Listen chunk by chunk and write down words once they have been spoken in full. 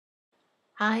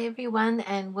Hi everyone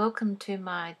and welcome to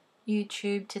my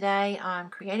YouTube. Today I'm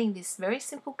creating this very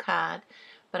simple card,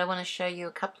 but I want to show you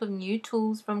a couple of new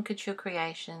tools from Couture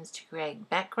Creations to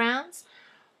create backgrounds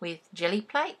with jelly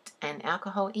plate and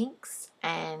alcohol inks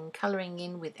and colouring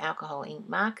in with alcohol ink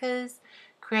markers,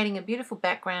 creating a beautiful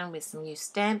background with some new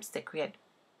stamps that create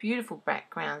beautiful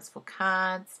backgrounds for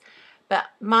cards. But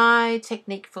my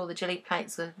technique for the jelly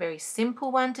plates was a very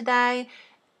simple one today.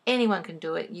 Anyone can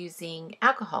do it using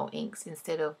alcohol inks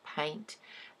instead of paint,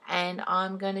 and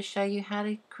I'm going to show you how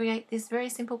to create this very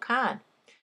simple card.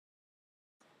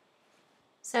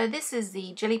 So this is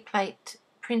the jelly plate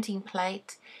printing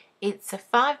plate. It's a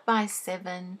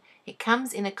 5x7. It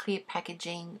comes in a clear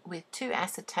packaging with 2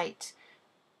 acetate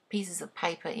pieces of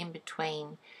paper in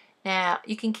between. Now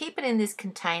you can keep it in this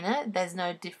container. There's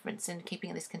no difference in keeping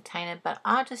it in this container, but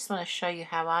I just want to show you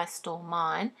how I store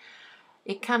mine.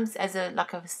 It comes as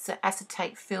like a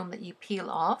acetate film that you peel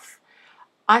off.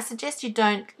 I suggest you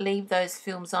don't leave those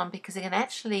films on because it can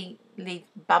actually leave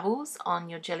bubbles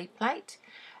on your jelly plate.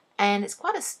 And it's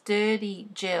quite a sturdy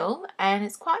gel and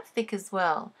it's quite thick as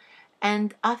well.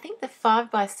 And I think the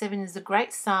 5x7 is a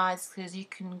great size because you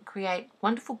can create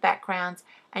wonderful backgrounds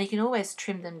and you can always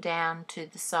trim them down to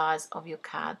the size of your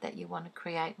card that you want to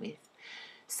create with.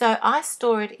 So I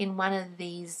store it in one of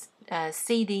these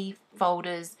CD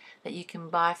folders that you can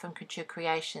buy from Couture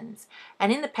Creations.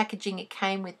 And in the packaging it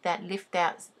came with that lift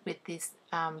out with this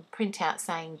printout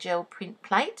saying gel print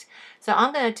plate. So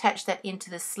I'm going to attach that into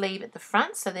the sleeve at the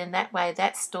front, so then that way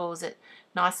that stores it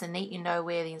nice and neat. You know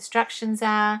where the instructions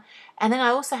are. And then I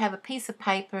also have a piece of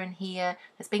paper in here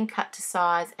that's been cut to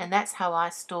size, and that's how I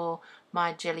store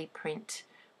my jelly print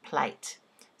plate.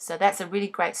 So that's a really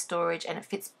great storage, and it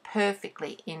fits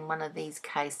perfectly in one of these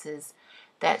cases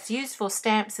that's used for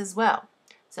stamps as well.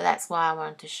 So that's why I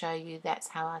wanted to show you that's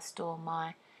how I store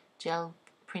my gel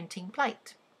printing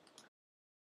plate.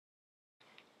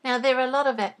 Now there are a lot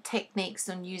of techniques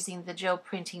on using the gel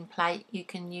printing plate. You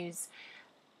can use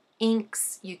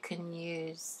inks, you can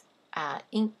use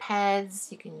ink pads,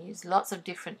 you can use lots of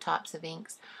different types of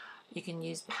inks, you can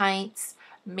use paints,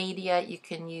 media, you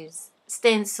can use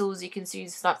stencils, you can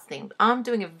use lots of things. I'm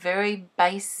doing a very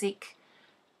basic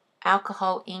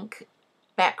alcohol ink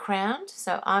background,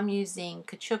 so I'm using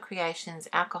Couture Creations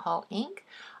alcohol ink.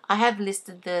 I have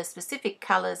listed the specific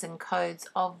colors and codes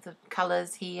of the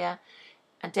colors here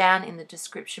down in the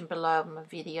description below of my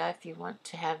video if you want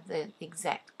to have the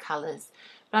exact colors.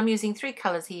 But I'm using 3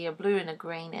 colors here, a blue and a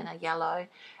green and a yellow,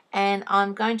 and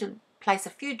I'm going to place a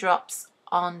few drops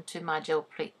onto my gel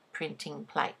printing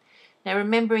plate. Now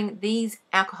remembering these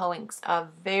alcohol inks are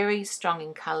very strong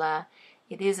in color.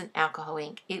 It is an alcohol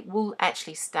ink. It will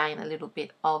actually stain a little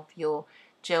bit of your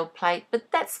gel plate, but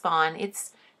that's fine.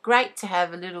 It's great to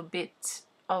have a little bit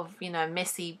of,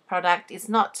 messy product. It's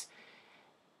not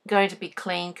going to be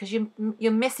clean because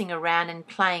you're messing around and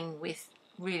playing with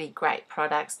really great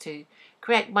products to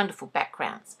create wonderful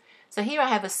backgrounds. So here I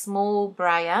have a small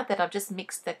brayer that I've just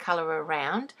mixed the color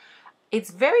around.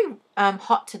 It's very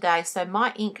hot today, so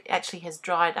my ink actually has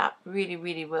dried up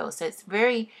really well. So it's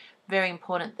very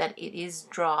important that it is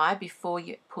dry before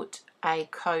you put a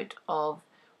coat of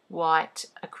white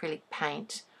acrylic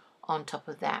paint on top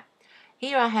of that.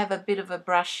 Here I have a bit of a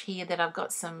brush here that I've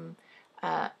got some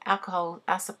alcohol,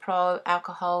 Isopropyl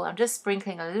alcohol. I'm just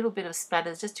sprinkling a little bit of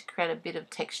splatters just to create a bit of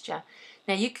texture.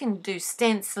 Now you can do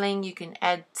stenciling, you can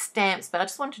add stamps, but I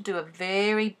just want to do a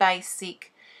very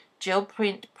basic gel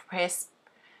print press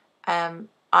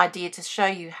idea to show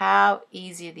you how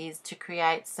easy it is to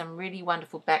create some really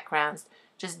wonderful backgrounds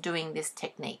just doing this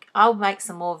technique. I'll make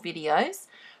some more videos,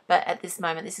 but at this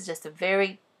moment this is just a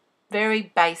very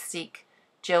basic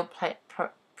gel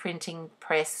printing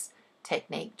press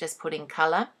technique, just putting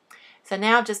color. So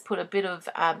now I've just put a bit of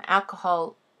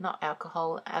acrylic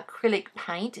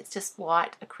paint. It's just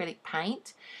white acrylic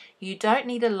paint. You don't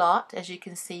need a lot, as you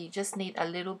can see, you just need a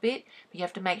little bit, but you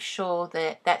have to make sure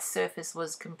that that surface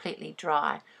was completely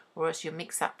dry, or else you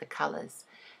mix up the colors.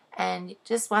 And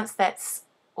just once that's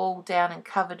all down and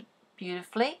covered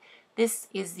beautifully, this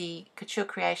is the Couture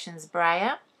Creations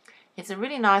Brayer. It's a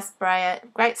really nice brayer,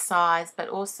 great size, but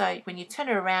also when you turn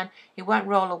it around it won't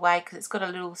roll away because it's got a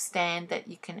little stand that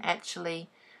you can actually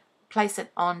place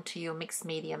it onto your mixed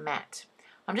media mat.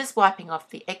 I'm just wiping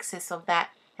off the excess of that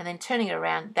and then turning it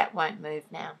around. That won't move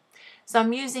now. So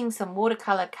I'm using some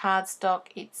watercolour cardstock.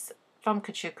 It's from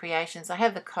Couture Creations. I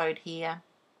have the code here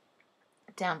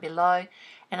down below,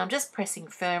 and I'm just pressing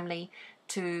firmly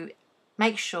to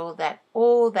make sure that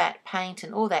all that paint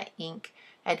and all that ink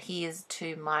adheres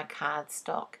to my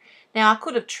cardstock. Now I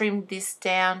could have trimmed this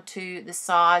down to the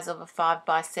size of a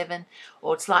 5x7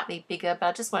 or slightly bigger, but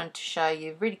I just wanted to show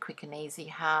you really quick and easy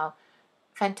how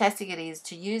fantastic it is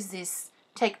to use this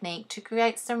technique to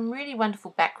create some really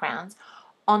wonderful backgrounds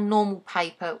on normal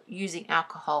paper using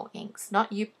alcohol inks,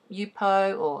 not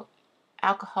Yupo or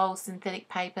alcohol synthetic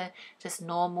paper, just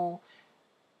normal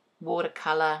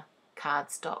watercolor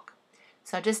cardstock.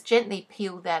 So just gently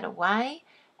peel that away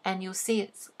and you'll see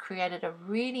it's created a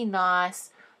really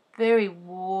nice, very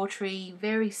watery,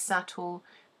 very subtle,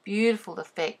 beautiful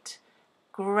effect.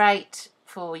 Great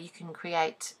for, you can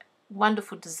create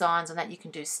wonderful designs on that. You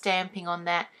can do stamping on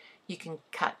that. You can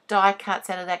cut die cuts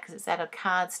out of that because it's out of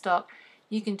cardstock.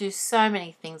 You can do so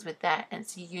many things with that, and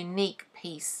it's a unique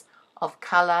piece of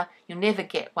colour. You'll never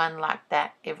get one like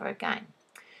that ever again.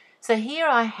 So here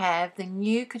I have the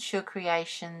new Couture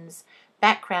Creations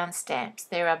background stamps.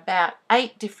 There are about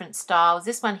 8 different styles.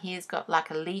 This one here's got like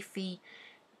a leafy,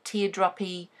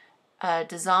 teardroppy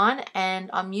design, and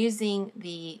I'm using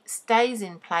the Stayz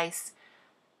in Place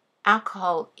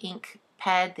alcohol ink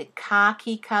pad, the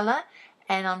khaki colour,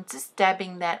 and I'm just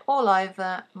dabbing that all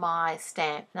over my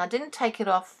stamp. And I didn't take it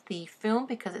off the film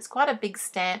because it's quite a big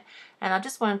stamp, and I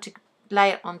just wanted to lay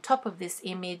it on top of this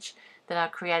image that I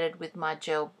created with my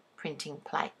gel printing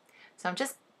plate. So I'm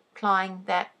just applying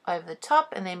that over the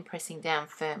top and then pressing down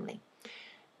firmly.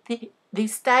 The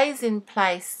Stayz in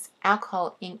Place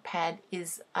alcohol ink pad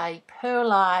is a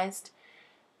pearlized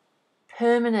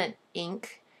permanent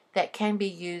ink that can be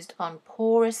used on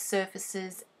porous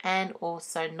surfaces and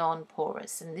also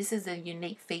non-porous, and this is the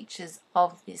unique features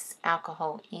of this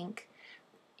alcohol ink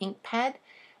pad.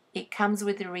 It comes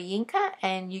with a re-inker,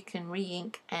 and you can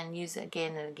re-ink and use it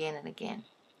again and again and again.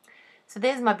 So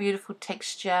there's my beautiful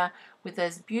texture with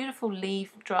those beautiful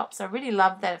leaf drops. I really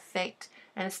love that effect,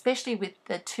 and especially with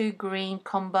the 2 green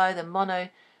combo, the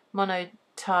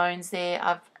monotones there.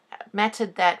 I've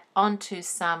matted that onto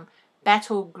some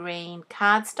battle green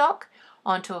cardstock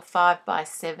onto a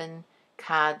 5x7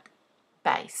 card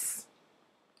base.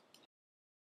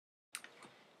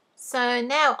 So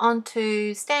now on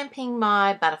to stamping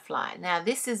my butterfly. Now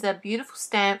this is a beautiful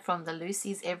stamp from the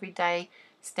Lucy's Everyday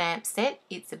stamp set.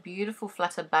 It's a beautiful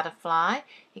flutter butterfly.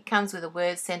 It comes with a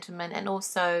word sentiment and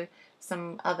also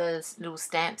some other little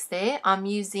stamps there. I'm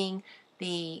using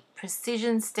the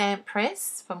Precision Stamp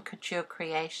Press from Couture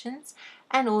Creations,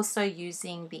 and also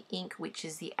using the ink, which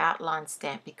is the outline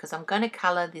stamp, because I'm going to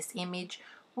colour this image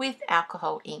with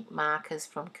alcohol ink markers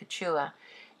from Couture.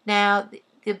 Now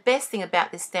the best thing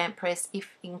about this stamp press,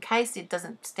 if in case it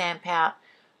doesn't stamp out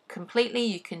completely,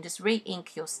 you can just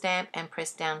re-ink your stamp and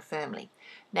press down firmly.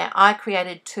 Now I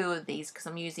created 2 of these because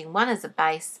I'm using one as a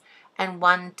base and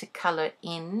one to colour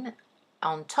in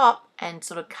on top and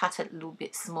sort of cut it a little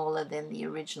bit smaller than the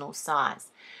original size.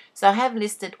 So I have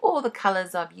listed all the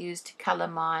colours I've used to colour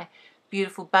my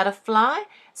beautiful butterfly.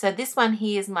 So this one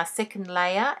here is my second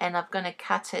layer, and I'm going to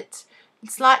cut it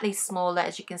slightly smaller.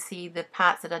 As you can see, the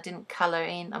parts that I didn't colour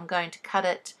in, I'm going to cut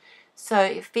it so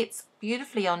it fits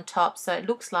beautifully on top, so it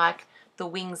looks like the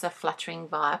wings are fluttering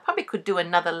by. I probably could do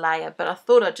another layer, but I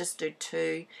thought I'd just do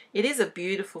 2. It is a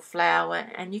beautiful flower,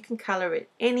 and you can colour it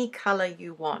any colour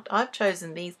you want. I've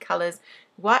chosen these colours,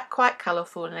 quite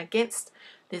colourful, and against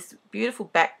this beautiful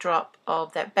backdrop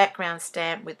of that background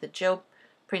stamp with the gel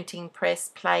printing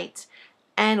press plate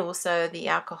and also the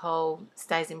alcohol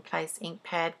Stayz in Place ink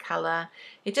pad colour,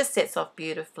 it just sets off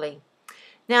beautifully.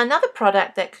 Now another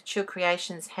product that Couture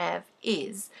Creations have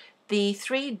is the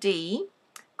 3D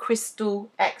Crystal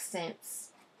Accents.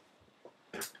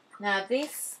 Now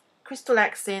this Crystal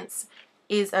Accents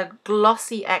is a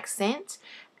glossy accent,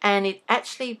 and it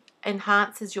actually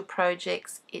enhances your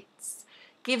projects. It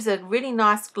gives a really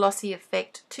nice glossy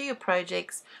effect to your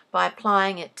projects by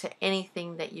applying it to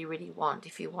anything that you really want.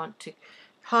 If you want to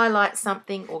highlight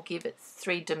something or give it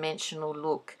 3-dimensional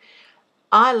look.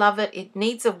 I love it. It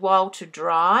needs a while to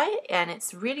dry, and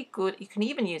it's really good. You can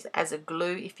even use it as a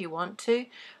glue if you want to,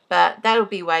 but that'll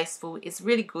be wasteful. It's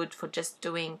really good for just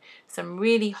doing some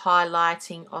really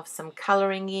highlighting of some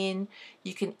colouring in.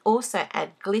 You can also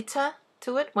add glitter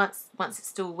to it once it's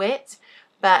still wet,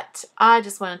 but I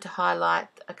just wanted to highlight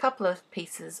a couple of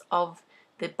pieces of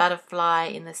the butterfly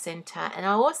in the center, and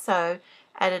I also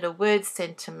added a word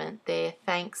sentiment there,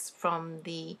 thanks, from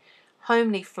the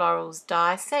Homely Florals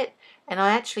die set, and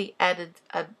I actually added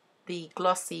the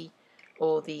glossy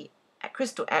or the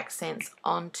crystal accents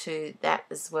onto that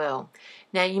as well.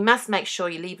 Now you must make sure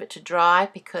you leave it to dry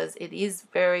because it is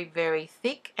very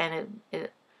thick, and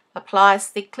it applies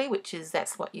thickly,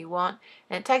 that's what you want,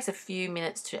 and it takes a few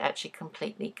minutes to actually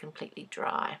completely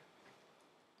dry.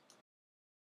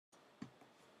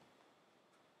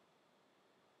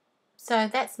 So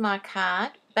that's my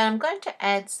card, but I'm going to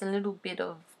add a little bit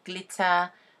of glitter,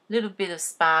 a little bit of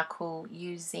sparkle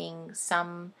using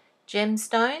some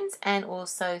gemstones and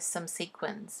also some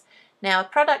sequins. Now a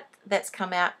product that's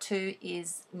come out too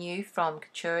is new from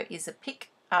Couture is a pick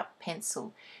up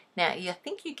pencil. Now I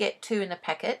think you get 2 in a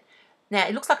packet. Now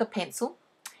it looks like a pencil.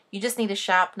 You just need a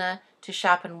sharpener to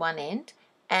sharpen one end,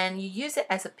 and you use it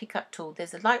as a pickup tool.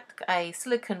 There's like a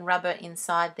silicone rubber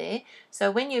inside there,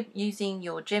 so when you're using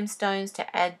your gemstones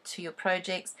to add to your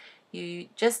projects, you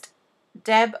just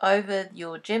dab over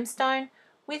your gemstone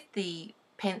with the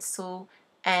pencil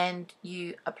and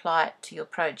you apply it to your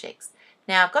projects.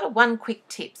 Now I've got one quick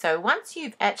tip. So once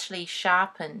you've actually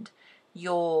sharpened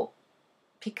your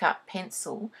pickup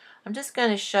pencil, I'm just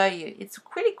going to show you, it's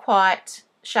pretty quite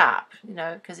sharp, you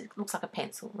know, because it looks like a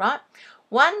pencil, right?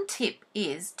 One tip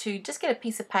is to just get a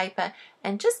piece of paper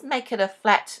and just make it a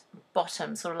flat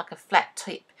bottom, sort of like a flat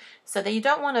tip, so that you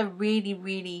don't want a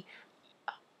really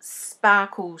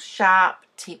sparkle sharp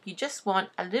tip. You just want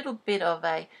a little bit of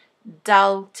a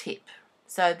dull tip,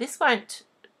 so this won't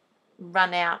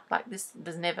run out. Like this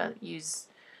does never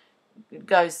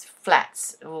goes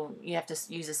flat, or you have to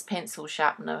use a pencil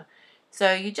sharpener.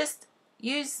 So you just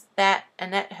use that,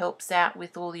 and that helps out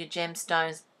with all your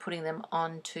gemstones, putting them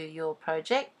onto your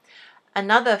project.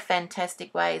 Another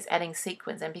fantastic way is adding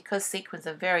sequins, and because sequins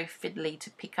are very fiddly to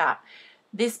pick up,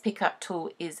 this pickup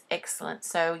tool is excellent.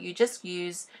 So you just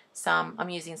use some, I'm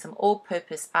using some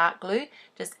all-purpose art glue,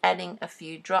 just adding a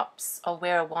few drops of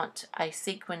where I want a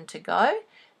sequin to go.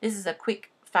 This is a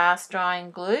quick fast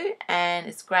drying glue, and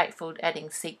it's great for adding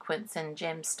sequins and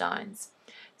gemstones.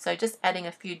 So just adding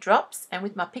a few drops, and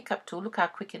with my pickup tool, look how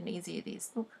quick and easy it is.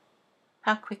 Look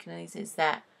how quick and easy is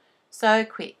that. So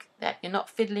quick that you're not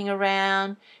fiddling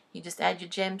around. You just add your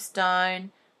gemstone,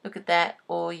 look at that,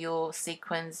 or your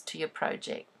sequins to your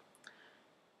project.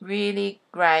 Really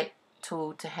great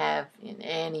tool to have in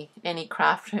any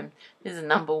craft room. This is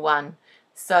 #1.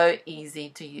 So easy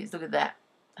to use. Look at that.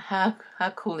 How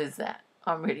cool is that?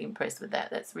 I'm really impressed with that.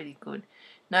 That's really good.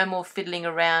 No more fiddling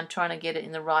around trying to get it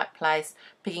in the right place,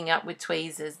 picking up with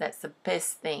tweezers. That's the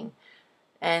best thing.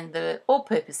 And the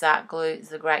all-purpose art glue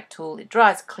is a great tool. It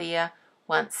dries clear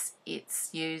once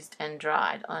it's used and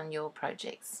dried on your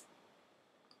projects.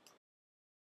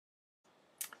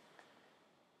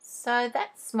 So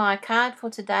that's my card for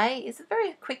today. It's a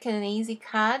very quick and easy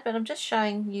card, but I'm just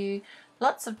showing you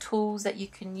lots of tools that you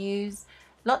can use,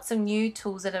 lots of new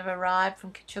tools that have arrived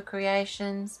from Couture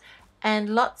Creations,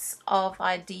 and lots of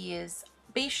ideas.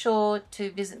 Be sure to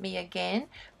visit me again.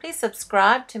 Please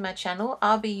subscribe to my channel.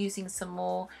 I'll be using some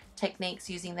more techniques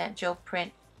using that gel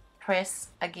print press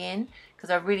again, because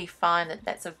I really find that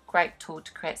that's a great tool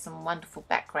to create some wonderful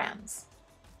backgrounds.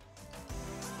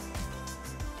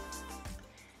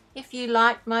 If you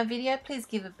liked my video, please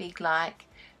give a big like.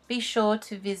 Be sure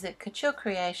to visit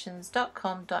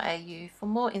couturecreations.com.au for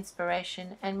more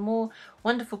inspiration and more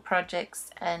wonderful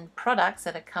projects and products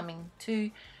that are coming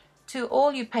to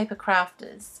all you paper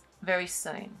crafters very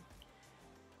soon.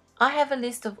 I have a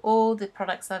list of all the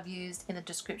products I've used in the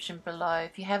description below.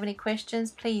 If you have any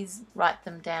questions, please write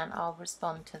them down. I'll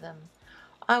respond to them.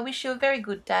 I wish you a very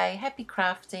good day, happy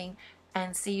crafting,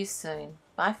 and see you soon.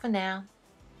 Bye for now.